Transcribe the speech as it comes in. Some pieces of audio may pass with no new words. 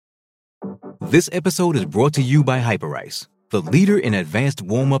This episode is brought to you by Hyperice, the leader in advanced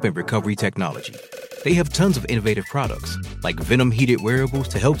warm-up and recovery technology. They have tons of innovative products, like Venom-heated wearables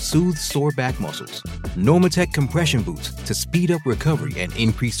to help soothe sore back muscles, Normatec compression boots to speed up recovery and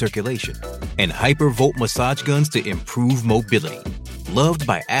increase circulation, and Hypervolt massage guns to improve mobility. Loved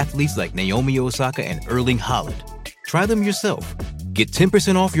by athletes like Naomi Osaka and Erling Haaland. Try them yourself. Get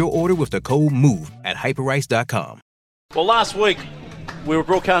 10% off your order with the code MOVE at hyperice.com. Well, last week we were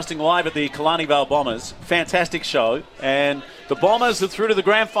broadcasting live at the Killarney Vale Bombers. Fantastic show. And the Bombers are through to the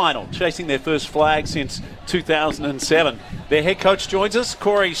grand final, chasing their first flag since 2007. Their head coach joins us,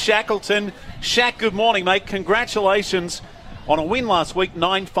 Corey Shackleton. Shaq, good morning, mate. Congratulations on a win last week,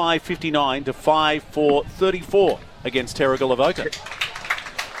 9-5-59 to 5-4-34 against Terrigal Avoca.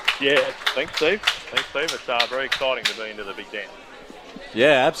 Yeah, thanks, Steve. It's very exciting to be into the Big Ten.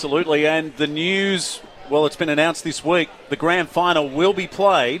 Yeah, absolutely. And the news, well, it's been announced this week, the grand final will be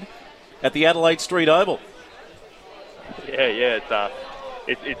played at the Adelaide Street Oval. Yeah,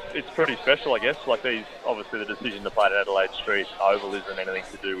 it's pretty special, I guess. Like obviously the decision to play at Adelaide Street Oval isn't anything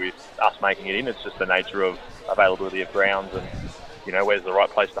to do with us making it in. It's just the nature of availability of grounds and, where's the right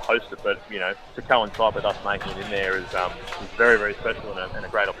place to host it. But, to coincide with us making it in there is very, very special and a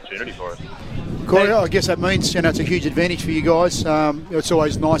great opportunity for us. Corey, I guess that means it's a huge advantage for you guys. It's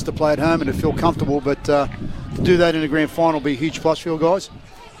always nice to play at home and to feel comfortable, but to do that in a grand final will be a huge plus for you guys.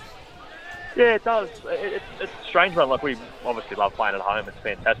 Yeah, it does. It's a strange one. Like, we obviously love playing at home. It's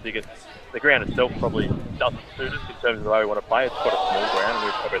fantastic. The ground itself probably doesn't suit us in terms of the way we want to play. It's quite a small ground, and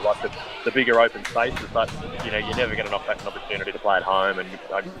we probably like the bigger open spaces. But you're never going to knock back an opportunity to play at home and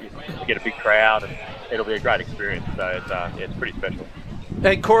you get a big crowd, and it'll be a great experience. So it's pretty special.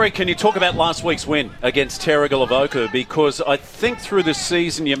 Hey, Corey, can you talk about last week's win against Terrigal Avoca? Because I think through the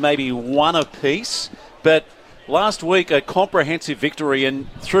season you maybe won a piece, but last week a comprehensive victory,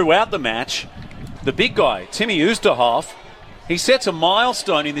 and throughout the match, the big guy, Timmy Oosterhoff, he sets a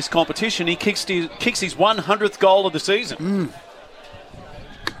milestone in this competition. He kicks his 100th goal of the season.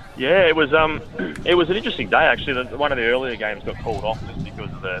 Yeah, it was an interesting day, actually. One of the earlier games got called off just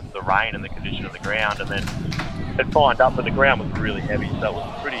because of the rain and the condition of the ground, and then it fined up, but the ground was really heavy, so it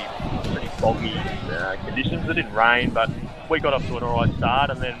was pretty foggy conditions. It didn't rain, but we got off to an alright start,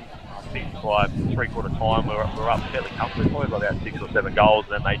 and then I think by three-quarter time we were up fairly comfortably, probably by about 6 or 7 goals,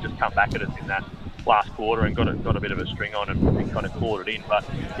 and then they just come back at us in that last quarter and got a bit of a string on and kind of clawed it in. But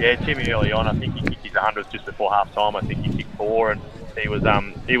yeah, Timmy early on, I think he kicked his 100th just before half time. I think he kicked 4, and he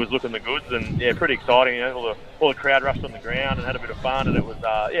was looking the goods, and yeah, pretty exciting. All the crowd rushed on the ground and had a bit of fun, and it was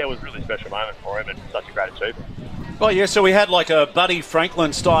it was a really special moment for him and such a great achievement. Oh yeah, so we had like a Buddy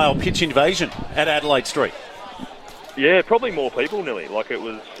Franklin style pitch invasion at Adelaide Street. Yeah, probably more people, nearly. Like it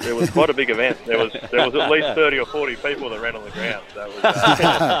was quite a big event. There was at least 30 or 40 people that ran on the ground. So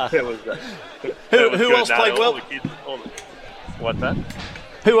Who else played well? What's that?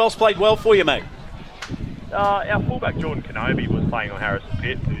 Who else played well for you, mate? Our fullback Jordan Kenobi was playing on Harrison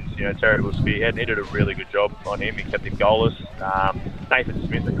Pitt, who's Terrigal spearhead, and he did a really good job on him. He kept him goalless. Nathan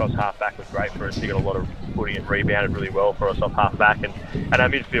Smith across half-back was great for us. He got a lot of footing and rebounded really well for us off half-back. And our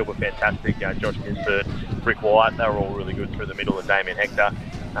midfield were fantastic. Josh Gisbert, Rick White, they were all really good through the middle, and Damien Hector.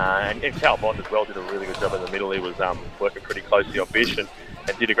 And Cal Bond as well did a really good job in the middle. He was working pretty closely on Bish and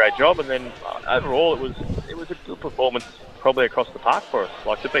did a great job. And then overall it was a good performance probably across the park for us.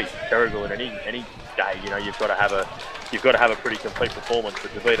 Like, to beat Terrigal in any day, you've got to have a pretty complete performance.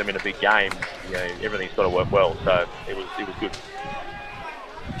 But to beat them in a big game, everything's got to work well. So it was good.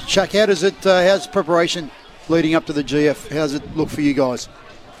 Chuck, how's preparation leading up to the GF? How does it look for you guys?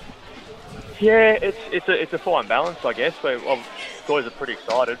 Yeah, it's a fine balance, I guess. Guys are pretty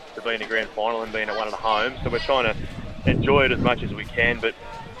excited to be in a grand final and being at one at home, so we're trying to enjoy it as much as we can, but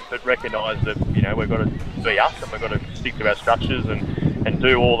recognise that we've got to be us, and we've got to stick to our structures and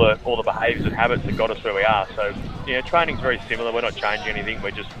do all the behaviours and habits that got us where we are. So training's very similar. We're not changing anything.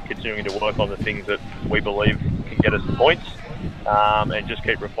 We're just continuing to work on the things that we believe can get us points, and just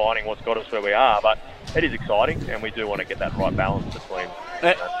keep refining what's got us where we are. But it is exciting, and we do want to get that right balance between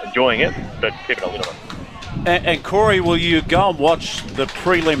enjoying it but keeping a little bit. And Corey, will you go and watch the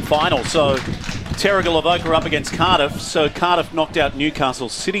prelim final? So Terrigal Avoca up against Cardiff. So Cardiff knocked out Newcastle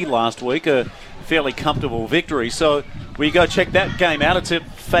City last week, a fairly comfortable victory. So will you go check that game out? It's at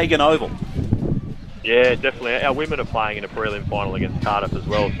Fagan Oval. Yeah, definitely. Our women are playing in a prelim final against Cardiff as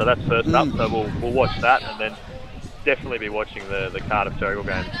well. So that's first up. So we'll watch that, and then definitely be watching the Cardiff Terrigal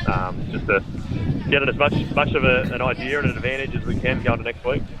game, just to get as much of an idea and an advantage as we can going to next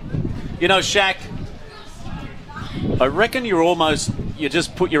week. Shaq, I reckon you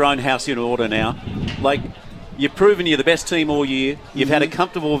just put your own house in order now. Like, You've proven you're the best team all year. You've had a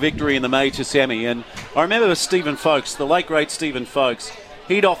comfortable victory in the major semi. And I remember Stephen Folkes, the late, great Stephen Folkes,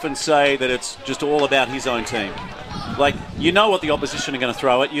 he'd often say that it's just all about his own team. Like, you know what the opposition are going to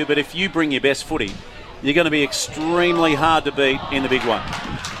throw at you, but if you bring your best footy, you're going to be extremely hard to beat in the big one.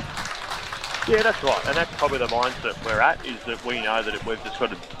 Yeah, that's right. And that's probably the mindset we're at, is that we know that we've just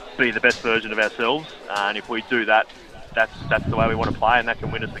got to be the best version of ourselves. And if we do that, that's the way we want to play, and that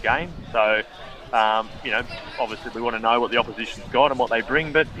can win us the game. So, obviously we want to know what the opposition's got and what they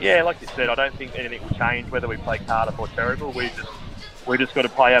bring. But, yeah, like you said, I don't think anything will change whether we play Cardiff or Terrigal. We just got to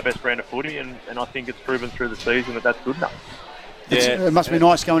play our best brand of footy, and I think it's proven through the season that that's good enough. Yeah. It must be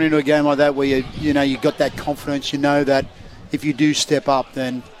nice going into a game like that where you got that confidence. You know that if you do step up,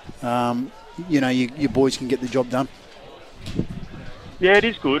 then your boys can get the job done. Yeah, it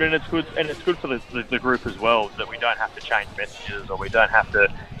is good, and it's good for the group as well, that we don't have to change messages, or we don't have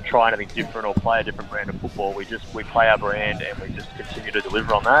to try anything different or play a different brand of football. We play our brand, and we just continue to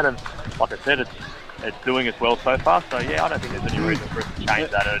deliver on that. And like I said, it's doing us well so far. So yeah, I don't think there's any reason for us to change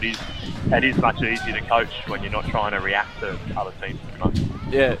that. And it is much easier to coach when you're not trying to react to other teams too much.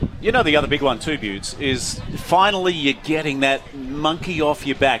 Yeah, the other big one too, Butts, is finally you're getting that monkey off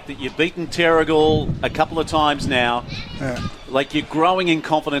your back, that you've beaten Terrigal a couple of times now. Yeah. Like, you're growing in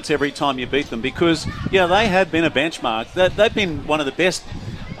confidence every time you beat them, because they have been a benchmark. They've been one of the best,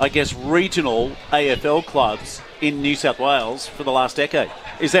 I guess, regional AFL clubs in New South Wales for the last decade.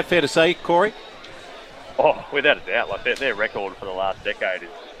 Is that fair to say, Corey? Oh, without a doubt. Like, their record for the last decade is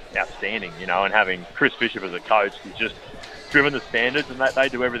outstanding, and having Chris Bishop as a coach, he's just driven the standards, and they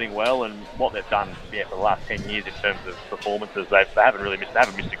do everything well. And what they've done for the last 10 years in terms of performances, they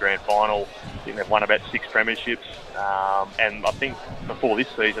haven't missed a grand final. I think they've won about 6 premierships, and I think before this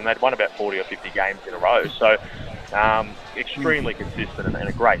season they'd won about 40 or 50 games in a row. So extremely consistent and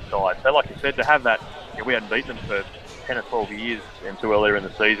a great side. So like you said, to have that, we hadn't beaten them for 10 or 12 years until earlier in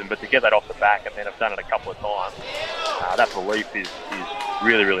the season, but to get that off the back and then have done it a couple of times, that belief is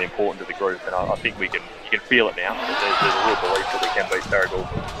really, really important to the group, and I think you can feel it now. There's a real belief that we can beat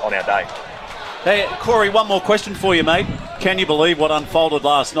Terrigal on our day. Hey, Corey, one more question for you, mate. Can you believe what unfolded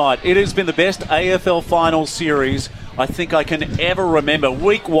last night? It has been the best AFL final series I think I can ever remember.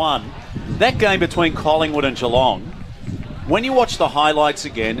 Week 1, that game between Collingwood and Geelong, when you watch the highlights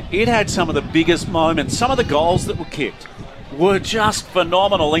again, it had some of the biggest moments. Some of the goals that were kicked were just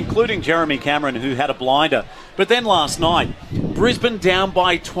phenomenal, including Jeremy Cameron, who had a blinder. But then last night, Brisbane down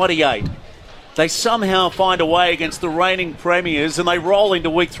by 28. They somehow find a way against the reigning premiers, and they roll into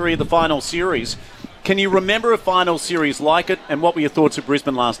week 3 of the final series. Can you remember a final series like it, and what were your thoughts of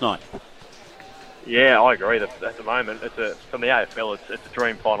Brisbane last night? Yeah, I agree. At the moment, from the AFL, it's a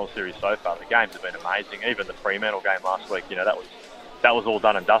dream final series so far. The games have been amazing. Even the Fremantle game last week, that was all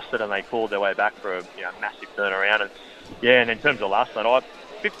done and dusted, and they clawed their way back for a massive turnaround. And in terms of last night,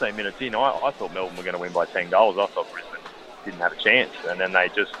 15 minutes in, I thought Melbourne were going to win by 10 goals. I thought Brisbane didn't have a chance, and then they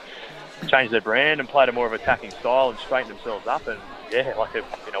just changed their brand and played a more of attacking style and straightened themselves up. And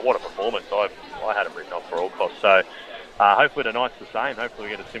what a performance! I had them written off for all costs. So hopefully tonight's the same. Hopefully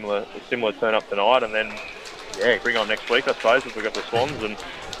we get a similar turn up tonight, and then bring on next week, I suppose, if we've got the Swans, and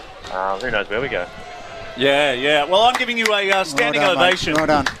who knows where we go. Yeah. Well, I'm giving you a standing ovation. Well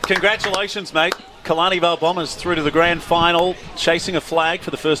done. Congratulations, mate. Kalani Vale Bombers through to the grand final, chasing a flag for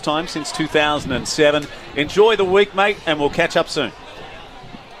the first time since 2007. Enjoy the week, mate, and we'll catch up soon.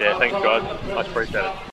 Yeah, thanks, guys. Much appreciated.